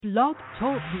Blog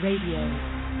Talk Radio.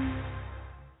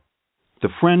 The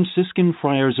Franciscan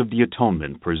Friars of the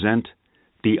Atonement present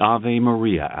the Ave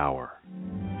Maria Hour.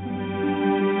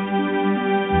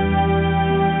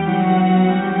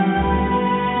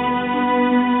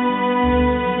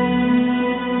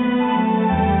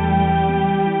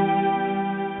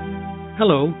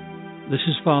 Hello, this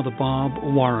is Father Bob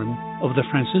Warren of the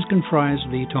Franciscan Friars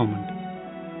of the Atonement.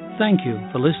 Thank you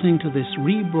for listening to this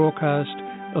rebroadcast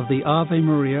of the Ave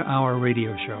Maria Hour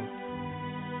radio show.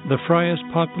 The Friars'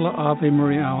 popular Ave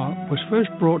Maria Hour was first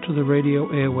brought to the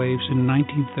radio airwaves in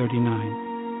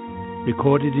 1939,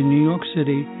 recorded in New York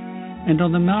City and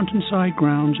on the mountainside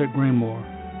grounds at Graymoor,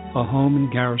 a home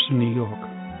in Garrison, New York.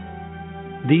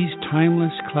 These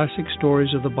timeless classic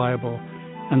stories of the Bible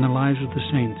and the lives of the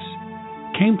saints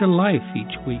came to life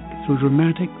each week through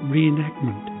dramatic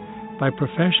reenactment by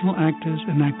professional actors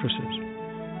and actresses.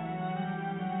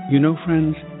 You know,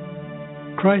 friends,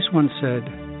 Christ once said,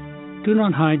 "Do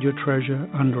not hide your treasure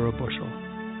under a bushel."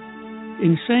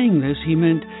 In saying this, he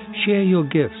meant share your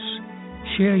gifts,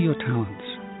 share your talents.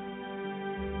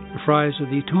 The Friars of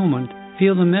the Atonement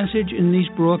feel the message in these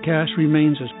broadcasts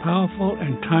remains as powerful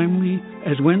and timely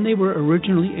as when they were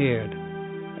originally aired,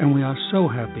 and we are so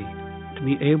happy to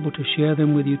be able to share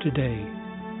them with you today.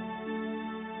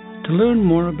 To learn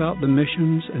more about the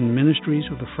missions and ministries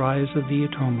of the Friars of the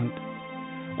Atonement,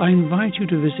 I invite you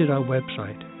to visit our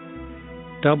website,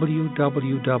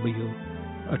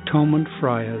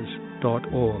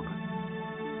 www.atonementfriars.org.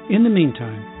 In the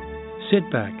meantime, sit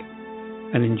back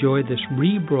and enjoy this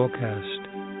rebroadcast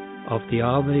of the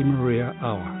Ave Maria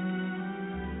Hour.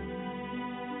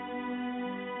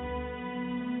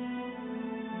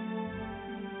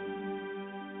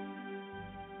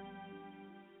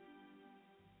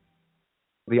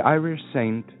 The Irish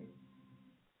Saint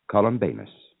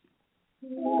Columbanus.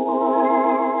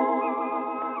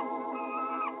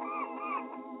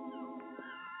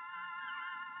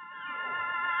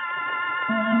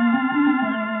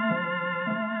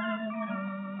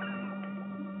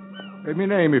 My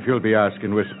name, if you'll be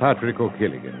asking, was Patrick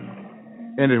O'Killigan.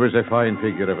 And it was a fine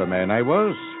figure of a man I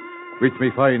was, with me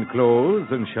fine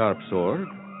clothes and sharp sword,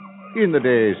 in the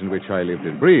days in which I lived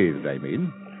and breathed, I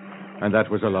mean, and that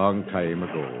was a long time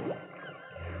ago.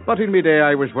 But in my day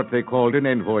I was what they called an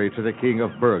envoy to the King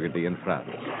of Burgundy in France,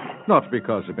 not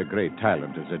because of a great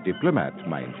talent as a diplomat,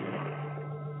 mind you.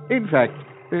 In fact,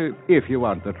 if you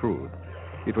want the truth,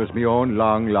 it was my own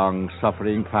long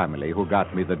suffering family who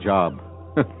got me the job.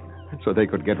 So they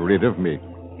could get rid of me.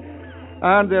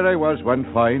 And there I was one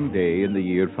fine day in the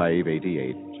year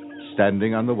 588,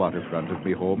 standing on the waterfront of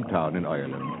my hometown in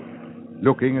Ireland,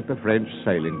 looking at the French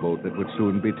sailing boat that would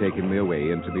soon be taking me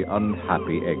away into the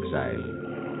unhappy exile.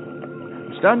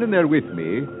 Standing there with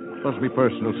me was my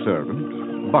personal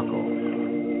servant, Bucko.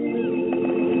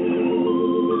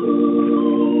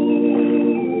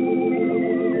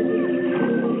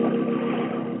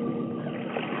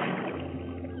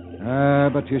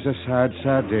 But 'tis a sad,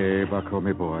 sad day, Bucko,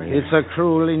 my boy. It's a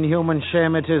cruel, inhuman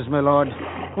shame it is, my lord,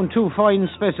 when two fine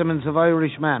specimens of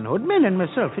Irish manhood, men and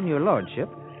myself in your lordship,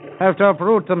 have to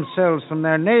uproot themselves from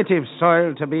their native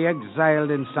soil to be exiled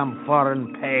in some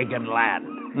foreign pagan land.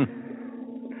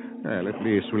 Well, at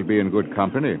least we'll be in good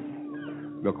company.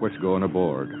 Look what's going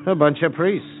aboard. A bunch of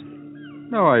priests.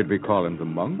 No, I'd be calling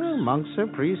them monks. Well, monks or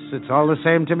priests, it's all the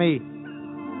same to me.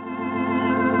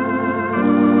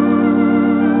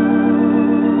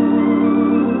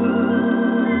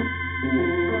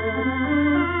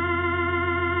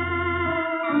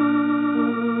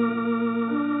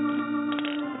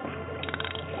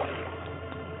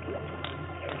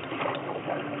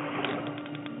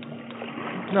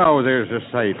 Now there's a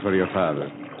sight for your father.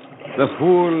 The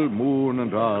full moon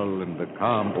and all, and the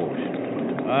calm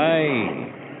ocean. Aye.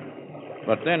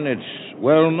 But then it's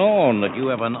well known that you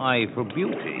have an eye for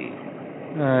beauty.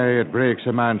 Aye, it breaks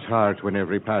a man's heart when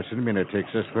every passing minute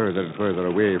takes us further and further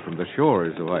away from the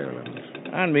shores of Ireland.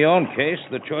 In my own case,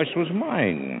 the choice was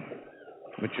mine,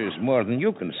 which is more than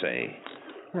you can say.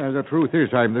 The truth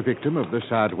is, I'm the victim of the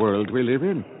sad world we live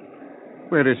in.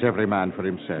 Where is every man for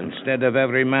himself? Instead of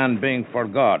every man being for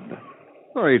God.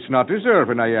 Oh, it's not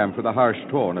deserving I am for the harsh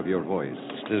tone of your voice.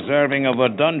 It's deserving of a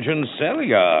dungeon cell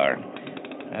you are.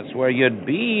 That's where you'd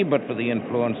be, but for the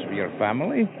influence of your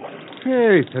family.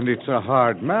 Faith, and it's a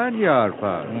hard man you are,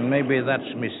 Father. Maybe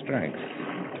that's my strength.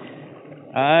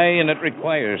 Aye, and it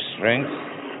requires strength.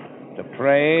 To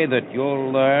pray that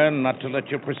you'll learn not to let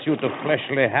your pursuit of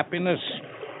fleshly happiness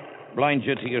blind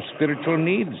you to your spiritual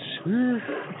needs.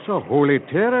 It's a holy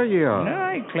terror you are. No,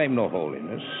 I claim no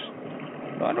holiness.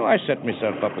 Nor do I set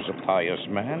myself up as a pious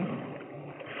man.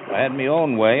 I had my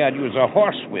own way, I'd use a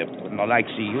horsewhip with the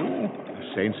likes of you.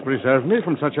 Saints preserve me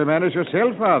from such a man as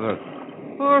yourself, Father.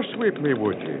 Horsewhip me,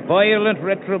 would you? Violent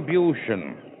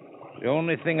retribution. The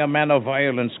only thing a man of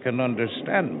violence can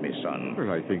understand, me son.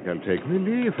 Well, I think I'll take me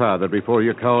leave, Father, before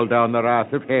you call down the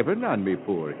wrath of heaven on me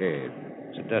poor head.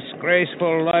 It's a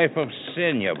disgraceful life of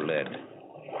sin you've led.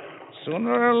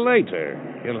 Sooner or later,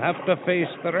 you'll have to face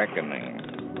the reckoning.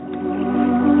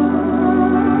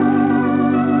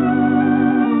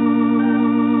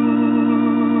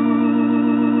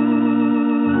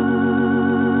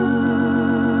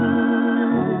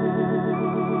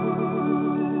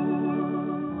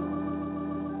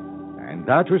 And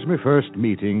that was my first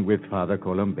meeting with Father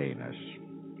Columbanus.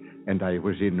 And I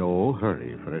was in no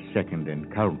hurry for a second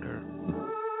encounter.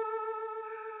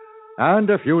 And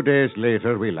a few days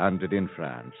later, we landed in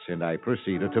France, and I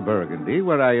proceeded to Burgundy,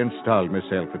 where I installed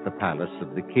myself at the palace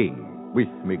of the king, with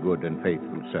me good and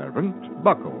faithful servant,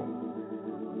 Bucco.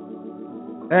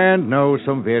 And now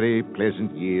some very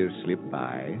pleasant years slipped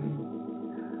by.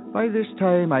 By this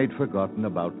time, I'd forgotten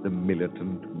about the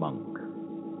militant monk.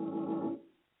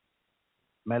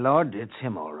 My lord, it's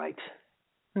him, all right.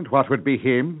 And what would be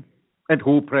him? And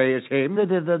who, pray, is him?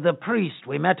 The priest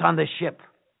we met on the ship.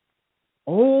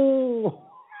 Oh!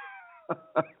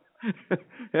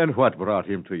 And what brought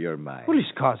him to your mind? Well, he's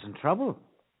causing trouble.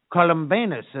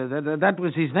 Columbanus, that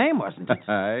was his name, wasn't it?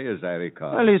 Aye, as I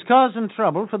recall. Well, he's causing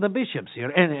trouble for the bishops here.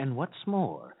 And what's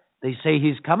more, they say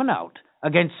he's coming out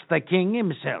against the king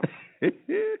himself.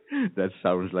 That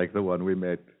sounds like the one we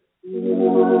met.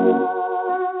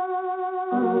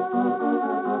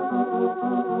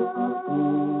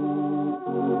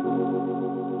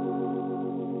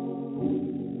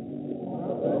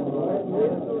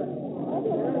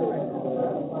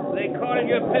 They call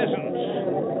you peasants.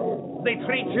 They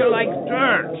treat you like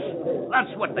dirt.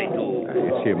 That's what they do.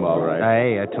 It's him, all right.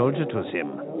 Aye, I told you it was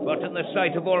him. But in the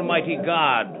sight of Almighty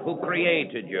God, who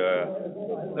created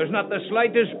you, there's not the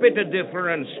slightest bit of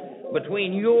difference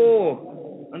between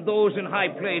you and those in high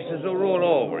places who rule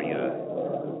over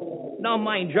you. Now,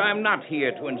 mind you, I'm not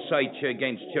here to incite you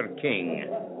against your king,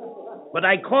 but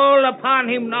I call upon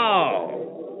him now,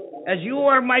 as you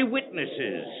are my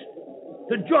witnesses,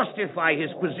 to justify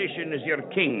his position as your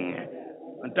king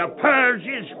and to purge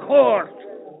his court,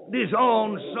 his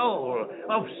own soul,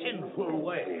 of sinful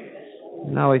ways.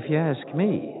 Now, if you ask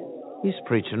me, he's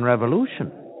preaching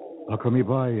revolution. Bucco, me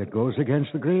boy, it goes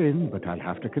against the grain, but I'll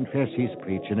have to confess he's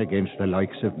preaching against the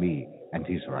likes of me, and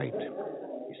he's right.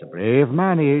 He's a brave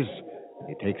man, he is.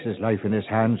 He takes his life in his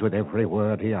hands with every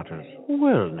word he utters.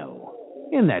 Well, no.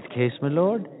 In that case, my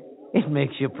lord, it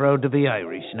makes you proud to be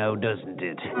Irish now, doesn't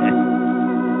it?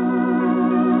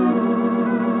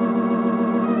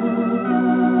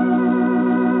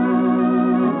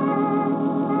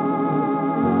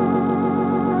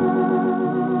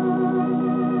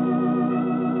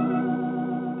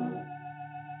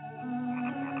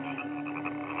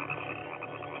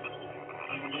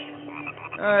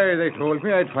 Aye, they told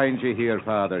me I'd find you here,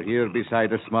 Father, here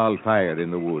beside a small fire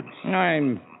in the woods.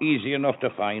 I'm easy enough to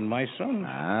find, my son.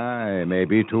 Aye,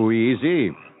 maybe too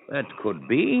easy. That could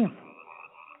be.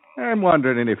 I'm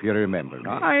wondering if you remember me.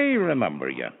 I remember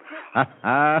you.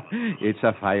 It's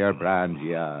a firebrand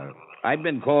you are. I've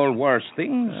been called worse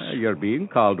things. You're being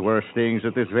called worse things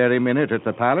at this very minute at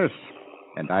the palace.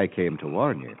 And I came to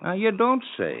warn you. You don't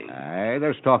say. Aye,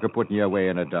 there's talk of putting you away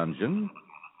in a dungeon.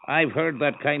 I've heard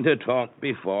that kind of talk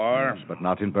before. Yes, but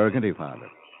not in Burgundy, Father.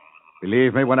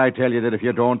 Believe me when I tell you that if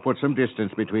you don't put some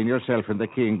distance between yourself and the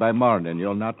king by morning,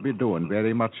 you'll not be doing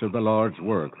very much of the Lord's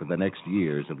work for the next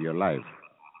years of your life.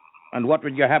 And what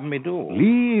would you have me do?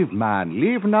 Leave, man.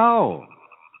 Leave now.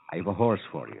 I've a horse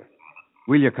for you.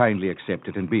 Will you kindly accept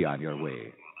it and be on your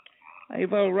way?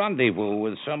 I've a rendezvous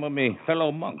with some of me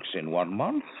fellow monks in 1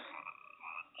 month.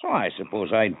 So I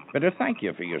suppose I'd better thank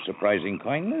you for your surprising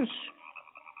kindness.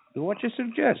 Do what you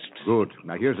suggest. Good.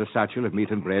 Now here's a satchel of meat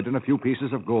and bread and a few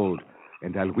pieces of gold,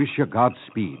 and I'll wish you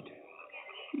Godspeed.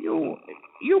 You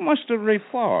must have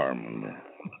reformed.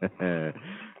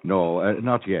 No,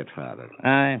 not yet, Father.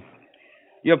 Aye.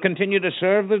 You'll continue to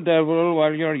serve the devil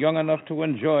while you're young enough to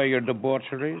enjoy your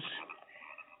debaucheries.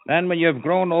 Then when you've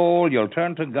grown old, you'll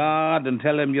turn to God and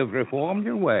tell him you've reformed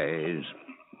your ways.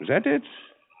 Is that it?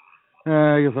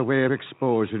 You've a way of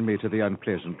exposing me to the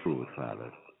unpleasant truth, Father.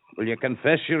 Will you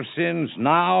confess your sins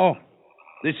now,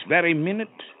 this very minute?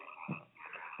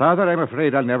 Father, I'm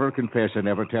afraid I'll never confess and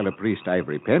never tell a priest I've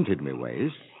repented my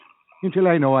ways until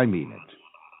I know I mean it.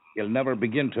 You'll never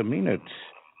begin to mean it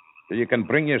till you can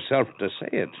bring yourself to say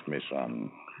it, my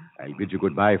son. I'll bid you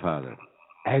goodbye, Father,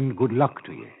 and good luck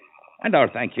to you. And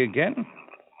I'll thank you again.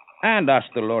 and ask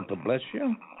the Lord to bless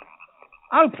you.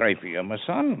 I'll pray for you, my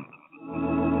son.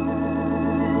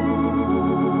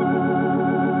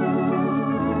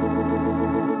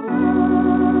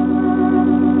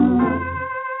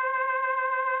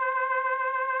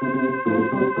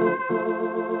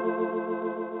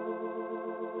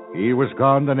 He was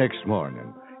gone the next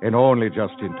morning, and only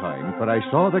just in time, for I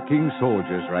saw the king's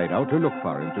soldiers ride out to look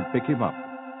for him to pick him up.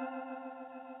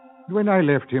 When I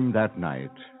left him that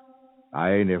night,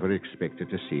 I never expected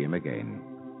to see him again.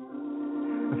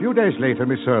 A few days later,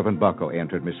 my servant Bucko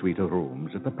entered my suite of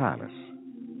rooms at the palace.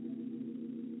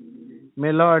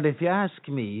 My lord, if you ask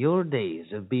me, your days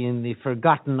of being the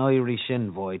forgotten Irish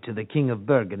envoy to the King of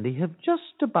Burgundy have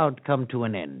just about come to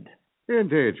an end.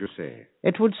 Indeed, you say.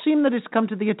 It would seem that it's come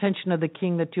to the attention of the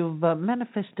king that you've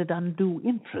manifested undue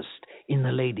interest in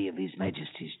the lady of His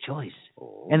Majesty's choice.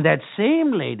 Oh. And that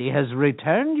same lady has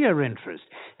returned your interest.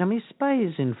 Now, my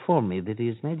spies inform me that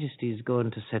His Majesty is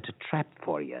going to set a trap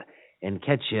for you and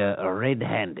catch you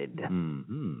red-handed.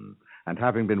 Mm-hmm. And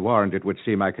having been warned, it would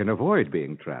seem I can avoid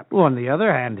being trapped. On the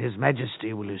other hand, His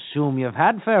Majesty will assume you've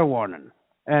had fair warning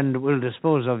and will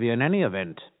dispose of you in any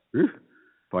event.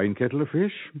 Fine kettle of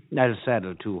fish? I'll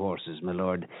saddle 2 horses, my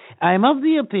lord. I'm of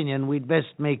the opinion we'd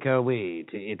best make our way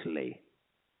to Italy.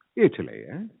 Italy,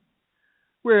 eh?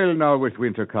 Well, now with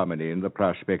winter coming in, the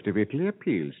prospect of Italy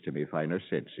appeals to me finer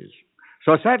senses.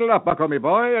 So saddle up, Bucko, my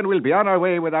boy, and we'll be on our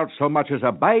way without so much as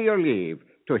a by your leave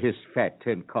to His fat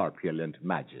and corpulent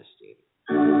Majesty.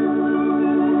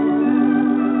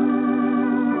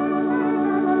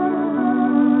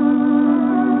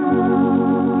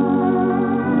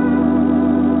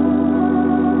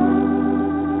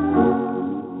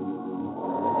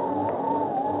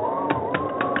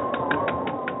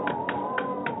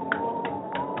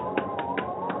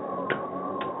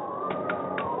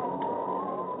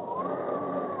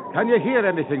 Can you hear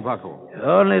anything, Bucko?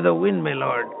 Only the wind, my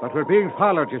lord. But we're being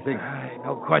followed, you think?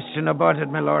 No question about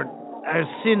it, my lord. Our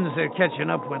sins are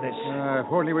catching up with us.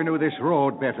 If only we knew this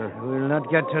road better. We'll not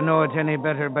get to know it any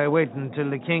better by waiting till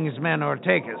the king's men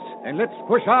overtake us. And let's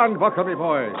push on, Bucko, my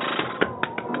boy.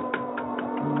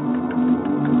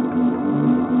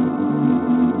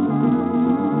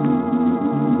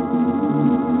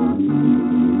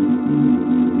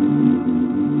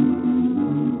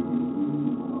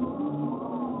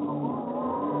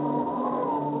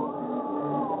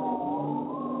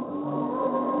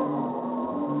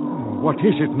 What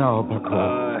is it now, Bucko?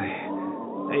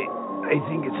 I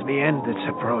think it's the end that's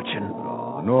approaching.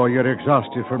 Oh, no, you're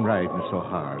exhausted from riding so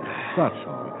hard. That's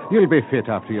all. You'll be fit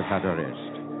after you've had a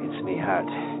rest. It's me heart.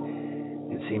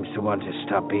 It seems to want to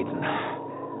stop beating.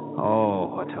 Oh,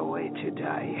 what a way to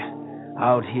die.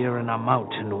 Out here in a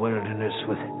mountain wilderness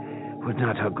with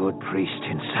not a good priest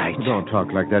in sight. Don't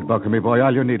talk like that, Bucko, my boy.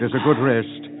 All you need is a good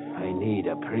rest. I need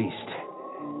a priest.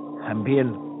 I'm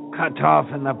being cut off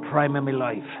in the prime of my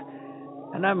life.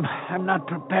 And I'm not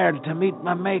prepared to meet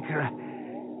my Maker.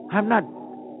 I'm not...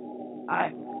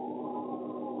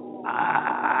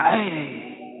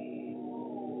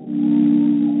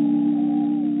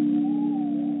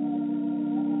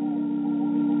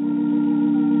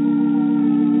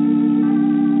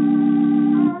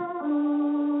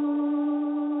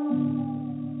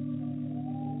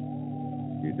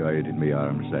 He died in my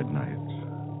arms that night.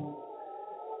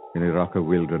 In a rocky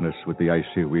wilderness with the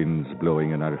icy winds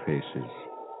blowing in our faces,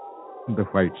 and the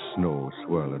white snow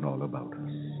swirling all about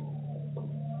us.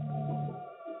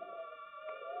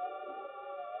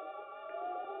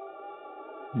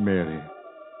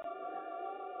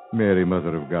 Mary,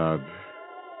 Mother of God,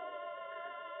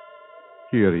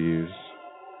 here he is,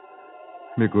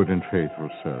 my good and faithful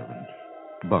servant,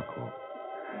 Bucko,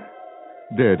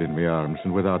 dead in my arms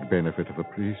and without benefit of a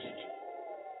priest.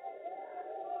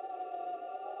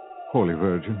 Holy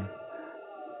Virgin,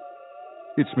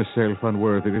 it's myself,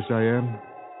 unworthy as I am,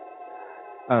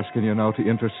 asking you now to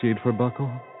intercede for Bucko.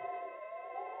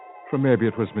 For maybe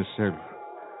it was myself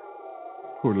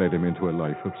who led him into a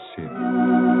life of sin.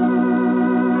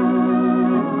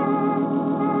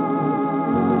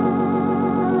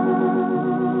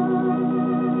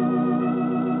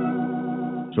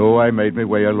 So I made my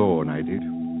way alone, I did,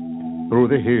 through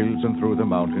the hills and through the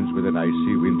mountains with an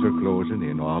icy winter closing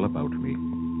in all about me.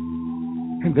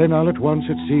 And then all at once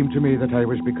it seemed to me that I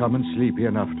was becoming sleepy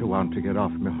enough to want to get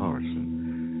off my horse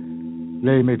and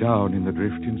lay me down in the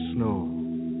drifting snow.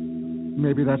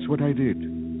 Maybe that's what I did.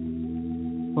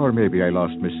 Or maybe I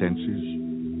lost my senses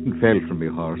and fell from my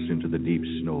horse into the deep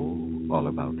snow all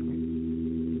about me.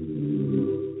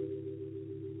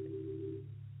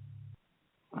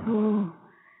 Oh,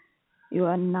 you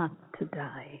are not to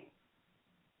die.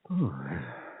 Oh,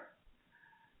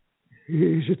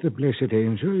 Is it the blessed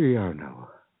angel ye are now?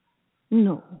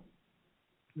 No,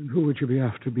 And who would you be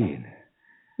after being?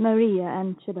 Maria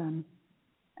Anchiban.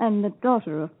 I'm the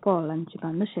daughter of Paul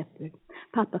Anchiban, the shepherd.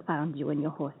 Papa found you and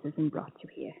your horses and brought you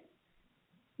here.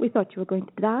 We thought you were going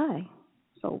to die,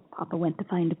 so Papa went to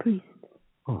find a priest.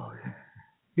 Oh,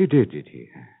 he did he?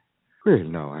 Well,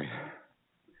 now,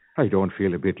 I don't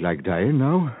feel a bit like dying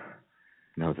now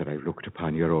that I've looked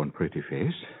upon your own pretty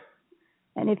face.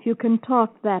 And if you can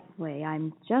talk that way,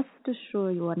 I'm just as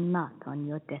sure you are not on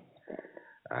your deathbed.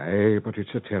 Aye, but it's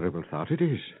a terrible thought, it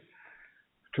is,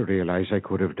 to realize I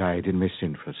could have died in my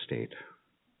sinful state.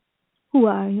 Who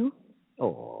are you?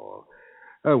 Oh,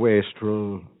 a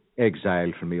wastrel,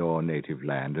 exiled from my own native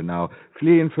land, and now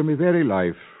fleeing for my very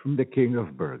life from the King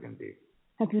of Burgundy.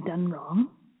 Have you done wrong?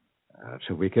 That's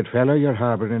a wicked fellow you're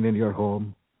harboring in your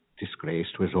home, disgrace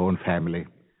to his own family,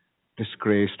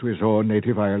 disgrace to his own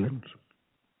native Ireland.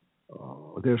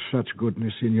 Oh, there's such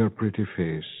goodness in your pretty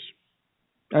face.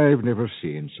 I've never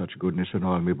seen such goodness in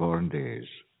all my born days,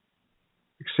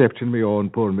 except in my own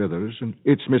poor mother's, and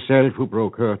it's myself who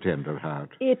broke her tender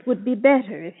heart. It would be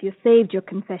better if you saved your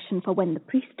confession for when the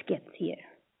priest gets here.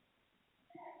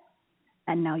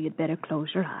 And now you'd better close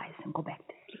your eyes and go back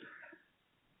to sleep.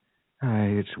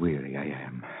 Aye, it's weary I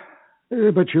am.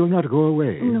 But you'll not go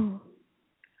away. No,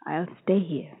 I'll stay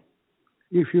here.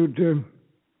 If you'd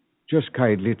just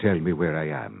kindly tell me where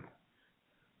I am.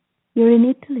 You're in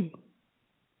Italy,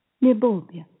 near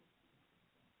Bobbio.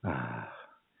 Ah,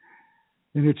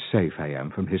 then it's safe I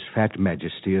am from his fat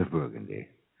majesty of Burgundy.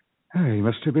 I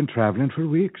must have been traveling for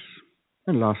weeks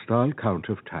and lost all count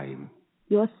of time.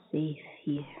 You're safe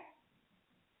here.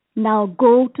 Now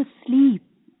go to sleep.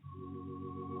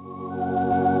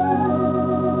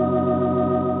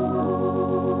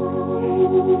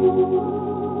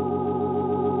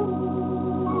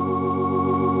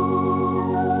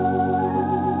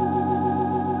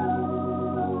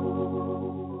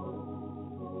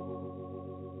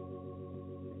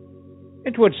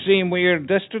 It would seem we are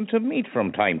destined to meet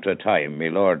from time to time, my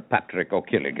Lord Patrick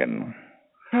O'Killigan.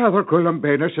 Father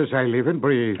Columbanus, as I live and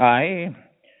breathe. Aye,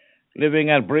 living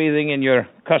and breathing in your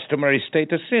customary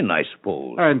state of sin, I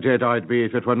suppose. And dead I'd be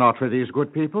if it were not for these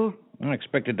good people. I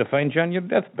expected to find you on your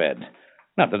deathbed.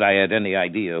 Not that I had any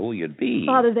idea who you'd be.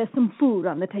 Father, there's some food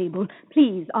on the table.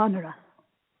 Please honor us.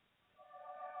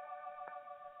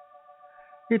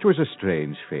 It was a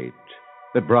strange fate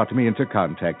that brought me into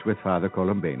contact with Father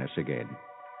Columbanus again.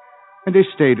 And I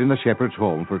stayed in the shepherd's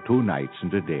home for 2 nights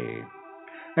and a day.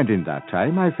 And in that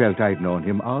time, I felt I'd known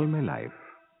him all my life.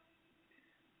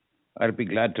 I'll be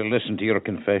glad to listen to your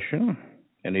confession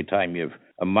any time you've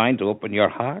a mind to open your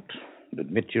heart and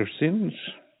admit your sins.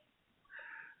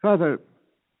 Father,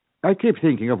 I keep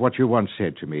thinking of what you once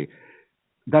said to me,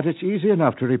 that it's easy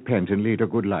enough to repent and lead a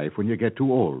good life when you get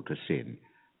too old to sin.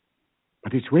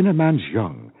 But it's when a man's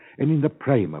young and in the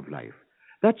prime of life,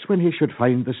 that's when he should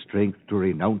find the strength to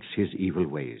renounce his evil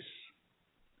ways.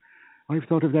 I've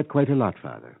thought of that quite a lot,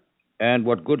 Father. And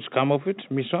what good's come of it,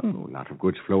 me son? Oh, a lot of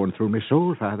good's flowing through my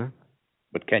soul, Father.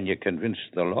 But can you convince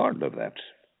the Lord of that?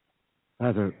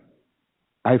 Father,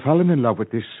 I've fallen in love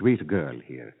with this sweet girl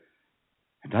here,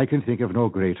 and I can think of no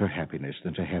greater happiness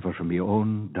than to have her for my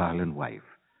own darling wife.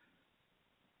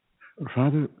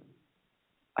 Father,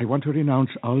 I want to renounce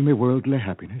all my worldly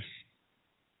happiness,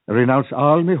 renounce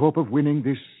all my hope of winning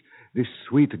this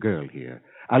sweet girl here.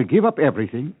 I'll give up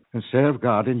everything and serve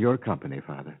God in your company,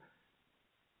 Father.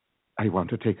 I want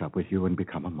to take up with you and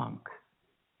become a monk.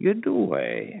 You do,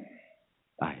 eh?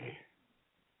 Aye.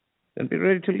 Then be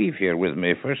ready to leave here with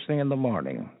me first thing in the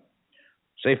morning.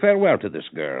 Say farewell to this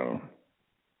girl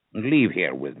and leave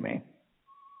here with me.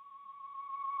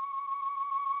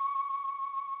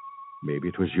 Maybe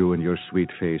it was you and your sweet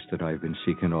face that I've been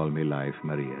seeking all my life,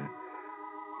 Maria.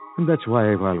 And that's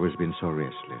why I've always been so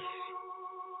restless.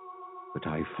 But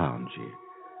I found you.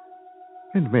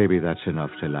 And maybe that's enough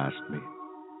to last me.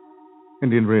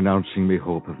 And in renouncing me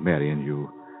hope of marrying you,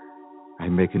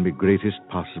 I'm making the greatest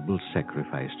possible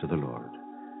sacrifice to the Lord.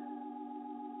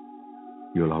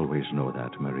 You'll always know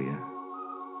that, Maria.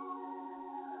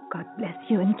 God bless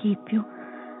you and keep you.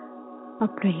 I'll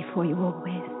pray for you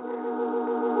always.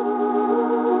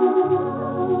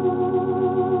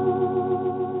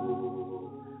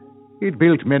 He'd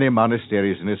built many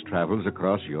monasteries in his travels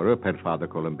across Europe, had Father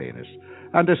Columbanus,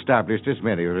 and established as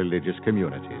many religious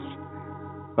communities.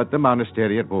 But the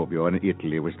monastery at Bobbio in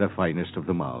Italy was the finest of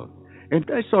them all. And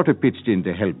I sort of pitched in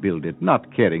to help build it,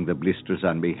 not caring the blisters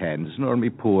on me hands nor me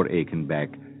poor aching back,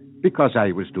 because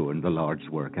I was doing the Lord's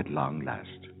work at long last.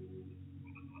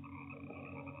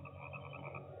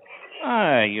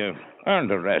 Ah, you Earn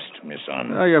the rest, my son.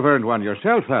 You've earned one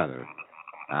yourself, Father.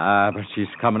 But she's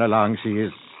coming along, she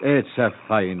is. It's a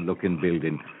fine-looking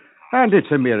building. And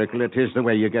it's a miracle it is the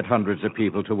way you get hundreds of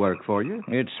people to work for you.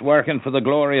 It's working for the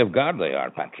glory of God they are,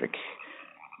 Patrick.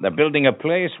 They're building a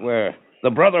place where the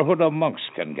brotherhood of monks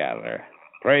can gather,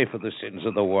 pray for the sins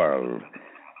of the world,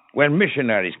 where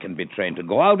missionaries can be trained to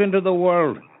go out into the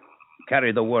world,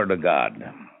 carry the word of God.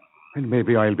 And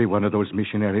maybe I'll be one of those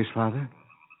missionaries, Father?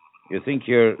 You think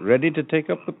you're ready to take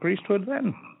up the priesthood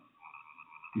then?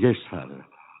 Yes, Father.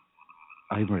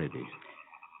 I'm ready.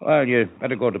 Well, you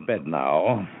better go to bed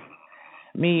now.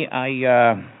 Me,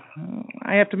 I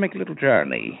have to make a little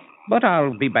journey, but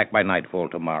I'll be back by nightfall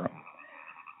tomorrow.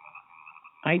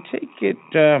 I take it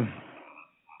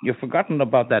you've forgotten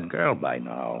about that girl by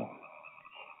now.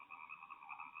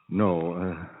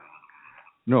 No,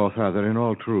 Father, in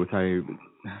all truth, I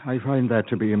find that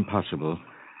to be impossible.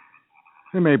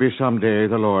 Maybe someday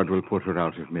the Lord will put her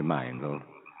out of my mind, though.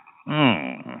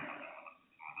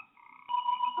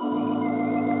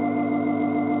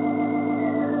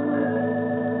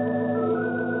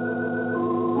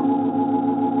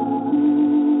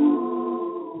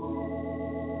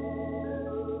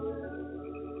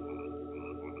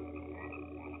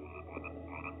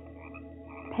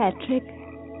 Patrick?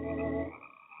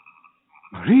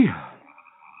 Maria!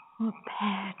 Oh,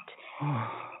 Pat.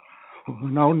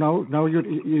 Now,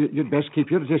 you'd best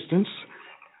keep your distance,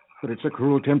 for it's a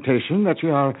cruel temptation that you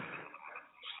are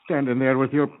standing there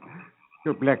with your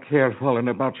black hair falling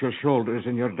about your shoulders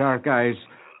and your dark eyes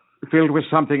filled with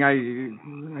something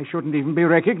I shouldn't even be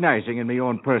recognizing in my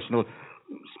own personal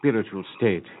spiritual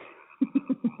state.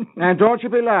 And don't you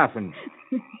be laughing.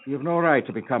 You've no right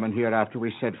to be coming here after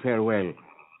we said farewell.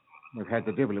 I've had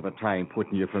the devil of a time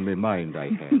putting you from my mind, I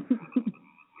have.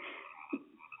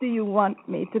 Do you want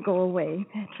me to go away,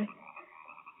 Patrick?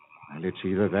 Well, it's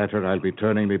either that or I'll be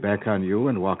turning me back on you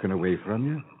and walking away from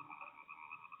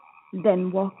you.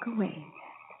 Then walk away.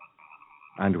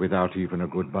 And without even a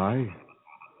goodbye?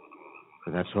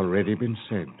 For that's already been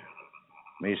said.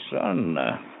 Me son.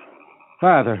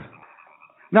 Father,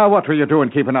 now what were you doing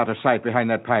keeping out of sight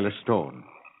behind that pile of stone?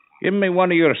 Give me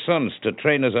one of your sons to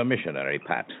train as a missionary,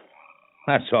 Pat.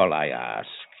 That's all I ask.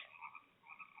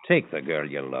 Take the girl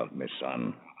you love, my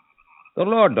son. The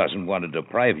Lord doesn't want to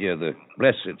deprive you of the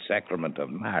blessed sacrament of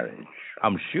marriage,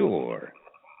 I'm sure.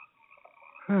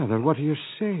 Father, what are you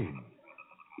saying?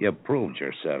 You proved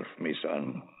yourself, me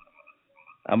son.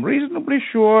 I'm reasonably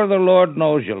sure the Lord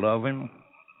knows you love him,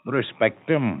 respect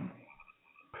him.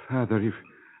 Father,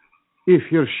 if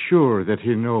you're sure that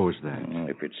he knows that...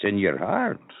 If it's in your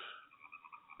heart,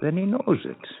 then he knows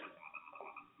it.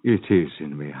 It is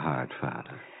in my heart,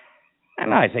 Father.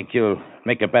 And I think you'll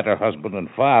make a better husband and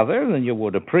father than you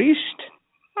would a priest.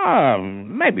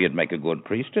 Maybe you'd make a good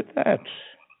priest at that.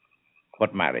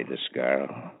 But marry this girl.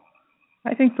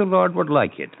 I think the Lord would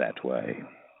like it that way.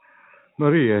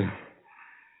 Maria,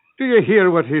 do you hear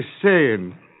what he's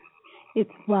saying? It's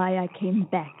why I came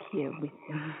back here with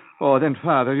him. Oh, then,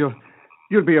 Father,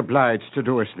 you'll be obliged to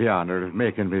do us the honor of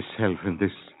making myself and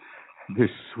this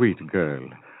sweet girl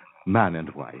man and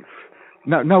wife.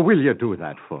 Now, will you do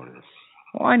that for us?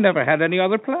 Oh, I never had any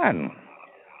other plan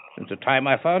since the time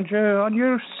I found you on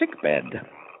your sickbed.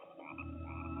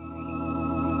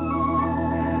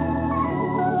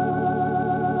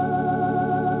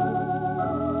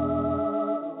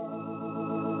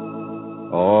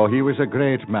 Oh, he was a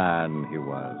great man, he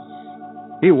was.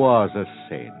 He was a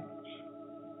saint.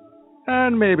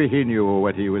 And maybe he knew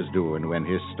what he was doing when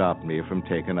he stopped me from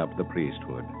taking up the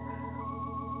priesthood.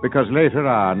 Because later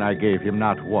on, I gave him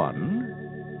not one,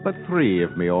 but 3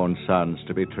 of my own sons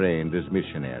to be trained as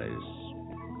missionaries.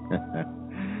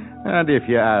 And if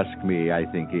you ask me, I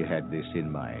think he had this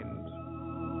in mind.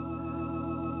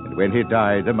 And when he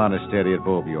died, the monastery at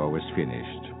Bobbio was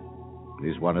finished. It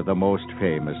is one of the most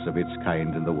famous of its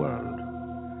kind in the world.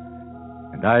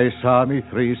 And I saw me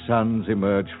 3 sons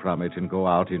emerge from it and go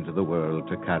out into the world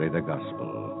to carry the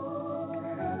gospel.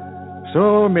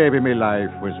 So maybe my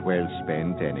life was well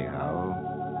spent anyhow.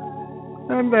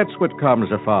 And that's what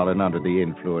comes of falling under the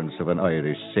influence of an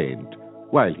Irish saint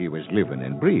while he was living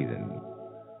and breathing.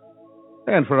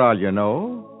 And for all you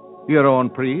know, your own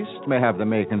priest may have the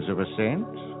makings of a saint.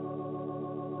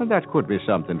 And that could be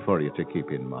something for you to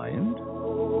keep in mind.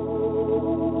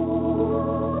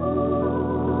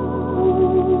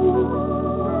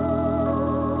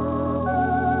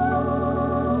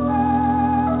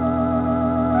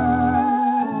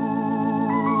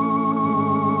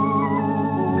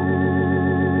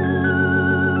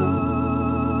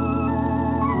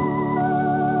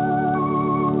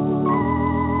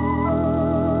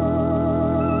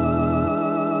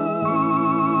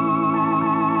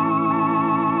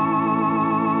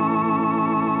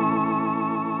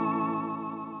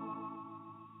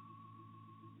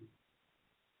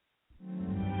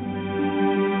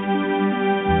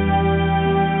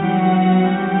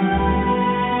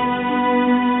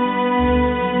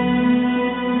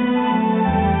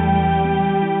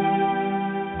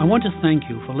 want to thank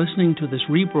you for listening to this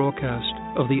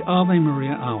rebroadcast of the Ave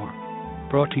Maria Hour,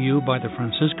 brought to you by the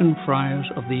Franciscan Friars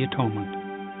of the Atonement.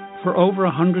 For over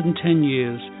 110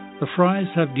 years, the Friars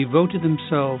have devoted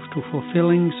themselves to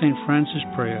fulfilling St. Francis'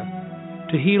 prayer,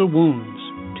 to heal wounds,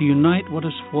 to unite what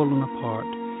has fallen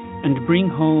apart, and to bring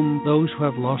home those who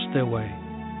have lost their way.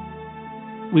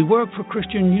 We work for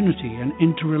Christian unity and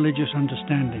interreligious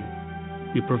understanding.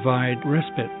 We provide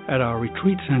respite at our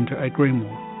retreat center at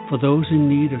Greymoor for those in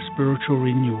need of spiritual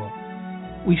renewal.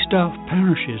 We staff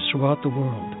parishes throughout the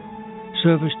world,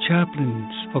 serve as chaplains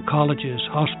for colleges,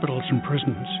 hospitals, and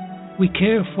prisons. We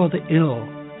care for the ill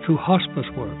through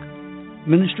hospice work,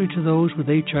 ministry to those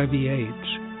with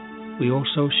HIV/AIDS. We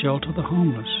also shelter the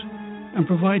homeless and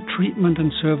provide treatment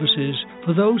and services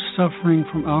for those suffering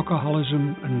from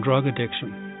alcoholism and drug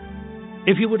addiction.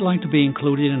 If you would like to be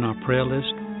included in our prayer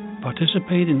list,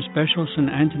 participate in special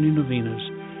St. Anthony novenas,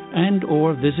 and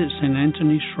or visit St.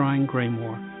 Anthony's Shrine,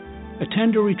 Greymoor,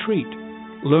 attend a retreat,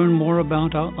 learn more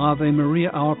about our Ave Maria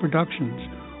Hour productions,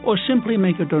 or simply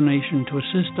make a donation to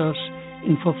assist us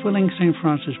in fulfilling St.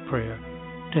 Francis' prayer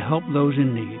to help those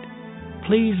in need,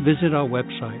 please visit our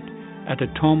website at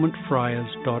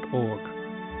atonementfriars.org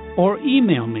or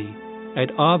email me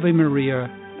at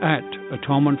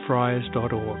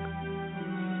avemaria@atonementfriars.org.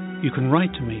 You can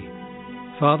write to me,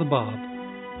 Father Bob,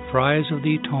 Friars of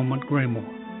the Atonement, Greymoor,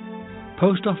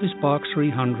 Post Office Box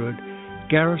 300,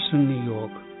 Garrison, New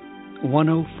York,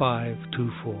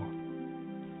 10524.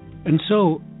 And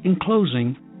so, in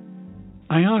closing,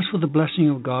 I ask for the blessing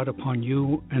of God upon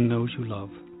you and those you love.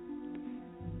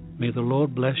 May the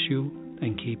Lord bless you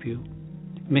and keep you.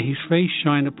 May his face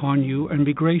shine upon you and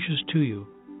be gracious to you.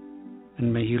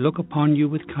 And may he look upon you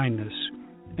with kindness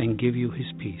and give you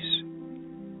his peace.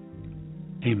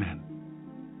 Amen.